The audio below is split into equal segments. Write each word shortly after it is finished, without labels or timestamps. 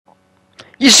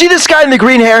You see this guy in the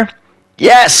green hair?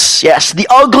 Yes, the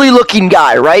ugly looking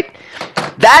guy, right?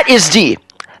 That is D.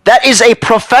 That is a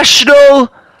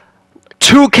professional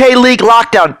 2K League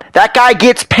lockdown. That guy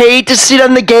gets paid to sit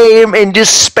on the game and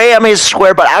just spam his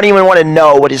square button. I don't even want to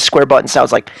know what his square button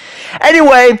sounds like.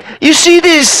 Anyway, you see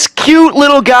this cute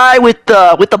little guy with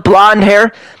the blonde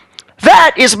hair?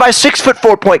 That is my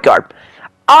 6'4" point guard.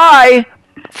 I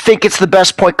think it's the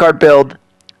best point guard build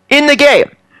in the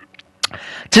game.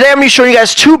 Today I'm going to be showing you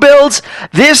guys two builds.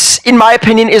 This, in my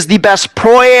opinion, is the best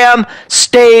Pro-Am,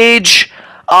 stage,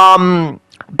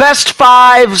 best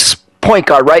fives point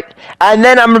guard, right? And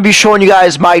then I'm going to be showing you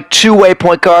guys my two-way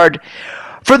point guard.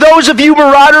 For those of you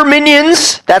Marauder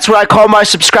minions, that's what I call my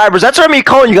subscribers. That's what I'm going to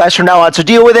be calling you guys from now on, so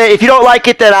deal with it. If you don't like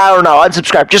it, then I don't know,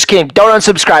 unsubscribe. Just kidding. Don't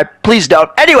unsubscribe. Please don't.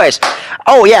 Anyways,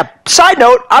 oh yeah, side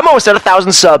note, I'm almost at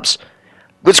 1,000 subs.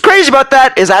 What's crazy about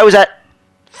that is I was at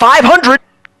 500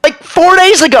 like 4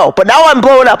 days ago, but now I'm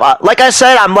blowing up. Like I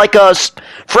said, I'm like a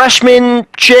freshman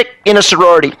chick in a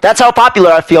sorority. That's how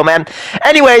popular I feel, man.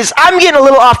 Anyways, I'm getting a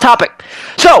little off topic.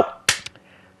 So,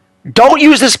 don't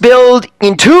use this build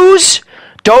in twos.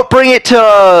 Don't bring it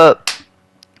to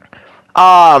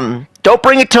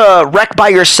wreck by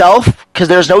yourself, because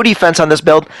there's no defense on this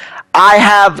build. I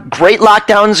have great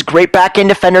lockdowns, great back-end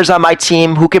defenders on my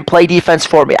team who can play defense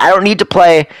for me. I don't need to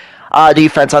play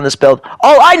defense on this build.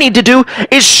 All I need to do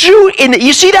is shoot in the,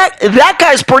 you see that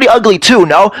guy's pretty ugly too,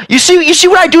 no? You see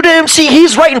what I do to him? See,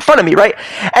 he's right in front of me, right?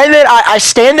 And then I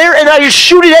stand there and I just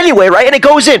shoot it anyway, right? And it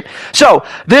goes in. So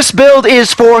this build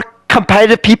is for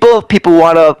competitive people who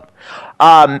want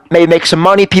to maybe make some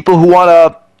money, people who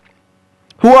are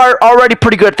already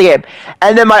pretty good at the game.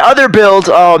 And then my other build,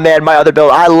 oh man,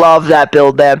 I love that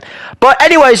build, man. But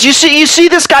anyways, you see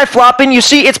this guy flopping, you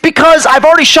see, it's because I've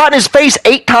already shot in his face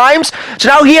 8 times, so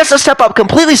now he has to step up,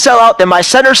 completely sell out, then my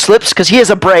center slips because he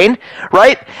has a brain,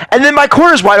 right? And then my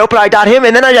corner's wide open, I dot him,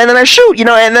 and then I shoot, you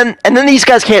know, and then these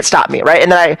guys can't stop me, right?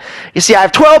 And then you see I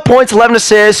have 12 points, 11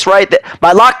 assists, right?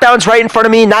 My lockdown's right in front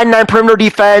of me, 99 perimeter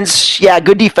defense, yeah,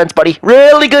 good defense, buddy.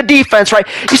 Really good defense, right?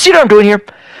 You see what I'm doing here?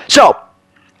 So,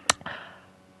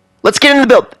 let's get into the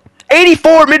build.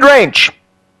 84 mid-range.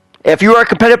 If you are a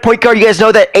competitive point guard, you guys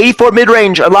know that 84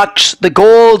 mid-range unlocks the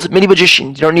gold mini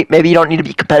magician. Maybe you don't need to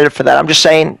be competitive for that. I'm just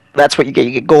saying that's what you get.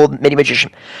 You get gold mini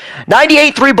magician.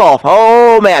 98 3 ball.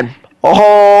 Oh man.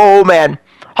 Hall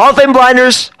of Fame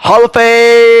blinders, Hall of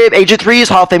Fame Agent 3s,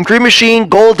 Hall of Fame Green Machine,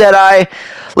 gold Deadeye.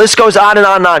 List goes on and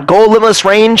on and on. Gold limitless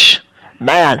range.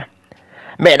 Man,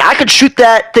 I could shoot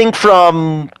that thing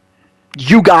from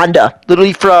Uganda,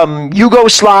 literally from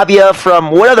Yugoslavia,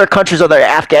 from what other countries are there?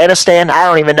 Afghanistan? I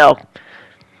don't even know.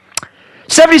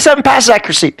 77 pass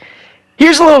accuracy.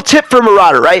 Here's a little tip for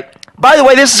Marauder, right? By the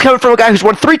way, this is coming from a guy who's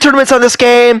won 3 tournaments on this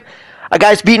game. A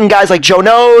guy's beaten guys like Joe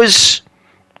Knows,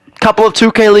 a couple of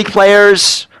 2K League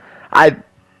players. I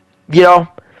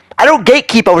don't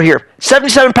gatekeep over here.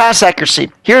 77 pass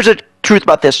accuracy. Here's the truth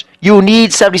about this. You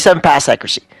need 77 pass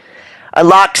accuracy.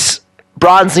 Unlocks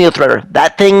Bronze Needle Threader.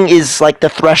 That thing is like the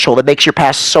threshold. It makes your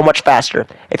pass so much faster.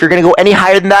 If you're going to go any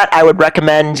higher than that, I would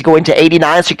recommend going to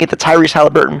 89 so you get the Tyrese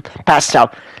Halliburton pass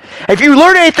down. If you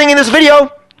learned anything in this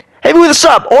video, hit me with a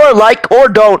sub, or a like, or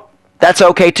don't. That's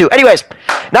okay too. Anyways,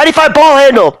 95 ball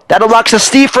handle. That unlocks a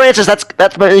Steve Francis. That's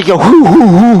you go, hoo, hoo,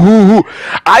 hoo, hoo, hoo.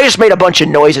 I just made a bunch of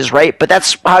noises, right? But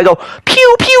that's how I go,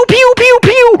 pew, pew, pew, pew,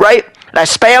 pew, right? And I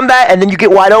spam that, and then you get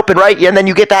wide open, right? And then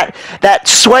you get that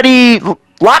sweaty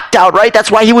lockdown, right? That's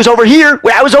why he was over here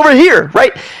when I was over here,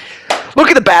 right? Look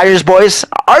at the badges, boys.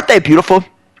 Aren't they beautiful?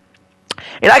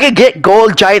 And I could get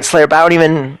gold Giant Slayer, but I don't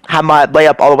even have my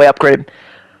layup all the way upgraded.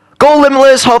 Gold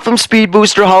Limitless, Hall of Fame Speed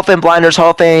Booster, Hall of Fame Blinders,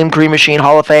 Hall of Fame Green Machine,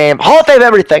 Hall of Fame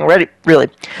everything, right? Really.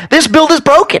 This build is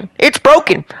broken. It's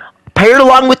broken. Paired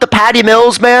along with the Patty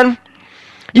Mills, man,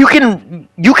 you can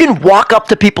walk up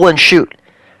to people and shoot.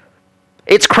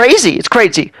 It's crazy. It's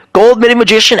crazy. Gold Mini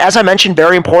Magician, as I mentioned,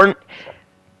 very important.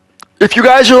 If you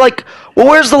guys are like, well,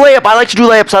 where's the layup? I like to do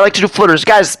layups. I like to do floaters.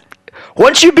 Guys,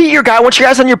 once you beat your guy, once your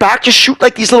guy's on your back, just shoot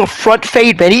like these little front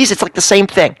fade minis. It's like the same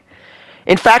thing.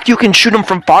 In fact, you can shoot them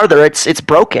from farther. It's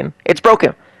broken. It's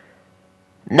broken.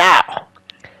 Now,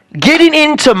 getting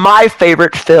into my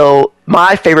favorite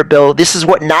build. This is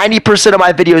what 90% of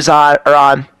my videos are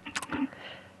on.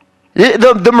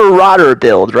 The Marauder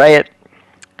build, right?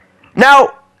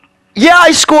 Now, yeah,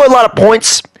 I score a lot of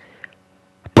points.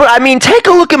 But, I mean, take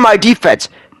a look at my defense.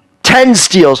 10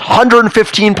 steals,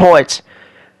 115 points.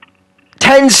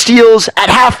 10 steals at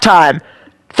halftime,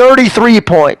 33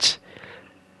 points.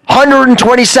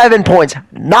 127 points,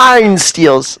 9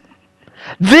 steals.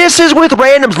 This is with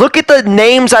randoms. Look at the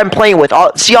names I'm playing with.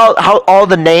 See how all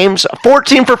the names?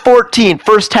 14 for 14,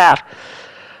 first half.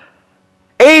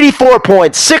 84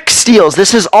 points, 6 steals.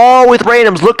 This is all with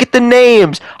randoms. Look at the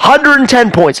names.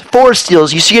 110 points, 4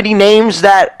 steals. You see any names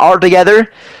that are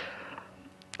together?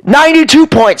 92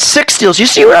 points, 6 steals. You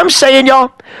see what I'm saying,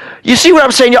 y'all? You see what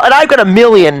I'm saying, y'all? And I've got a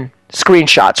million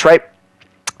screenshots, right?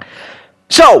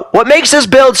 So, what makes this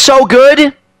build so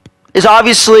good is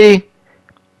obviously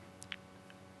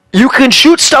you can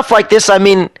shoot stuff like this. I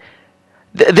mean,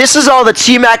 this is all the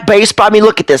T-Mac base, but I mean,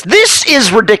 look at this. This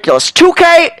is ridiculous.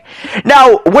 2K.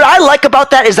 Now, what I like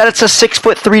about that is that it's a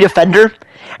 6'3" defender,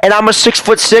 and I'm a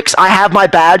 6'6". I have my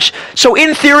badge, so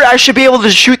in theory, I should be able to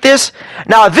shoot this.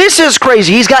 Now, this is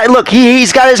crazy. He's got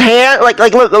he's got his hand look.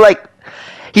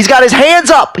 He's got his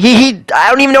hands up. I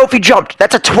don't even know if he jumped.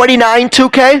 That's a 29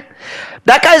 2K.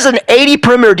 That guy's an 80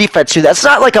 perimeter defense too. That's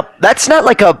not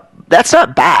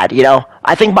bad, you know.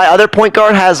 I think my other point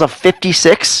guard has a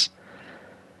 56.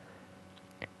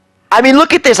 I mean,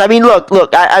 look at this. I mean, look.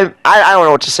 I don't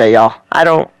know what to say, y'all.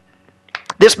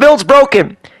 This build's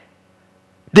broken.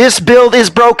 This build is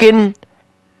broken,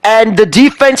 and the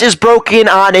defense is broken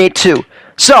on it too.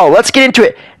 So, let's get into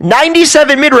it.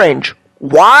 97 mid-range.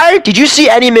 Why? Did you see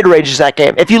any mid-ranges that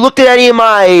game? If you looked at any of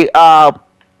my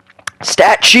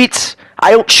stat sheets,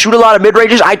 I don't shoot a lot of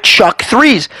mid-ranges. I chuck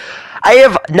threes. I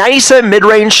have 97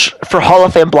 mid-range for Hall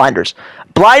of Fame blinders.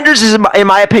 Blinders, in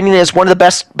my opinion, is one of the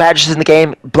best badges in the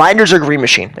game. Blinders or Green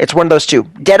Machine. It's one of those two.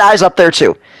 Deadeye's up there,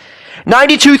 too.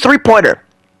 92 three-pointer.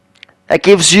 That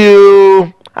gives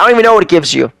you... I don't even know what it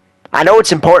gives you. I know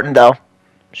it's important, though.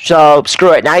 So,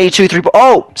 screw it. 92 three-pointer.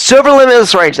 Oh, silver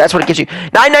limitless range. That's what it gives you.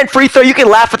 99 free throw. You can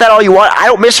laugh at that all you want. I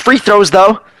don't miss free throws,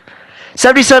 though.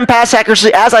 77 pass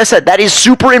accuracy. As I said, that is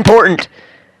super important.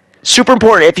 Super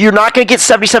important. If you're not going to get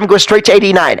 77, go straight to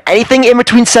 89. Anything in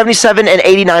between 77 and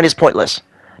 89 is pointless.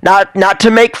 Not to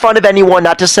make fun of anyone,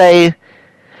 not to say,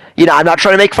 you know, I'm not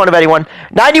trying to make fun of anyone.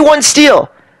 91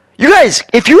 steal. You guys,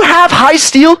 if you have high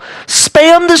steal,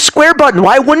 spam the square button.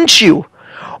 Why wouldn't you?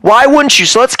 Why wouldn't you?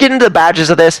 So let's get into the badges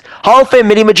of this. Hall of Fame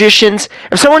Mini Magicians.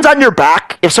 If someone's on your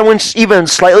back, if someone's even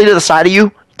slightly to the side of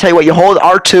you, tell you what, you hold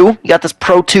R2, you got this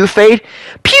Pro 2 fade.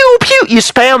 Pew, pew, you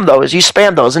spam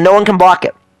those, and no one can block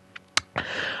it.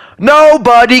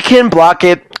 Nobody can block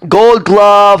it. Gold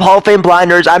Glove, Hall of Fame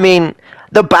blinders. I mean,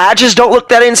 the badges don't look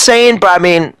that insane, but I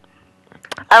mean,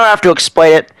 I don't have to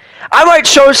explain it. I might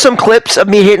show some clips of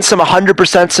me hitting some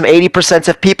 100%, some 80%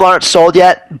 if people aren't sold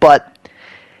yet, but...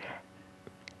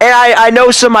 And I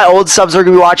know some of my old subs are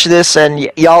going to be watching this, and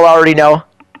y'all already know.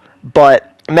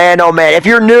 But, man, oh man, if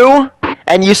you're new,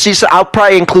 and you see... I'll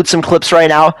probably include some clips right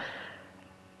now.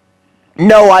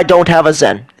 No, I don't have a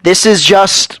Zen. This is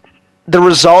just the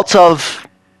result of...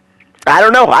 I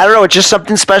don't know. It's just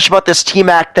something special about this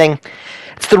T-Mac thing.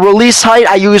 It's the release height.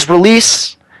 I use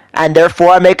release, and therefore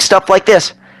I make stuff like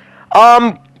this.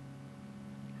 As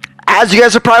you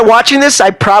guys are probably watching this,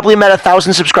 I probably met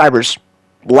 1,000 subscribers.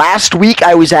 Last week,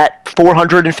 I was at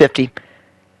 450.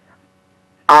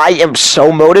 I am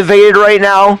so motivated right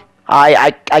now.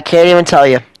 I can't even tell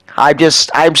you.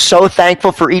 I'm so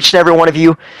thankful for each and every one of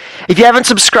you. If you haven't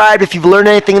subscribed, if you've learned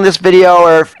anything in this video,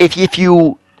 or if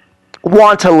you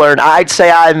want to learn, I'd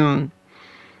say I'm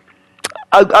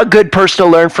a good person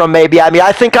to learn from, maybe. I mean,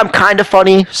 I think I'm kind of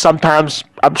funny sometimes.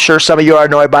 I'm sure some of you are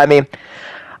annoyed by me.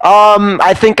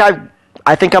 I think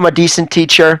I'm a decent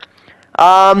teacher.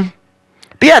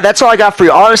 But yeah, that's all I got for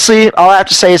you. Honestly, all I have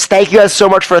to say is thank you guys so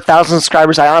much for 1,000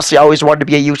 subscribers. I honestly always wanted to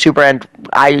be a YouTuber, and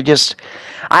I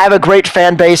have a great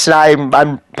fan base, and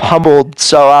I'm humbled.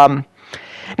 So,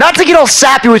 not to get all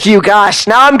sappy with you, gosh.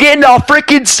 Now I'm getting all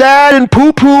freaking sad and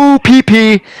poo-poo,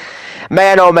 pee-pee.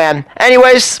 Man, oh man.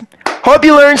 Anyways, hope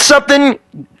you learned something.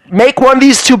 Make one of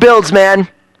these two builds, man.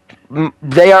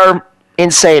 They are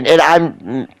insane,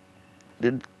 and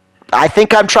I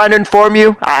think I'm trying to inform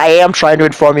you. I am trying to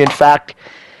inform you, in fact.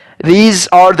 These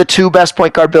are the two best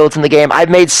point guard builds in the game. I've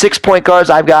made 6 point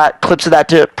guards. I've got clips of that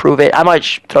to prove it. I might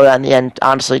throw that in the end,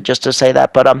 honestly, just to say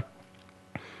that. But,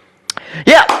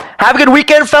 yeah, have a good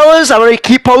weekend, fellas. I'm going to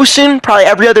keep posting probably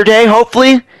every other day,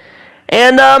 hopefully.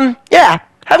 And, yeah,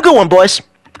 have a good one, boys.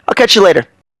 I'll catch you later.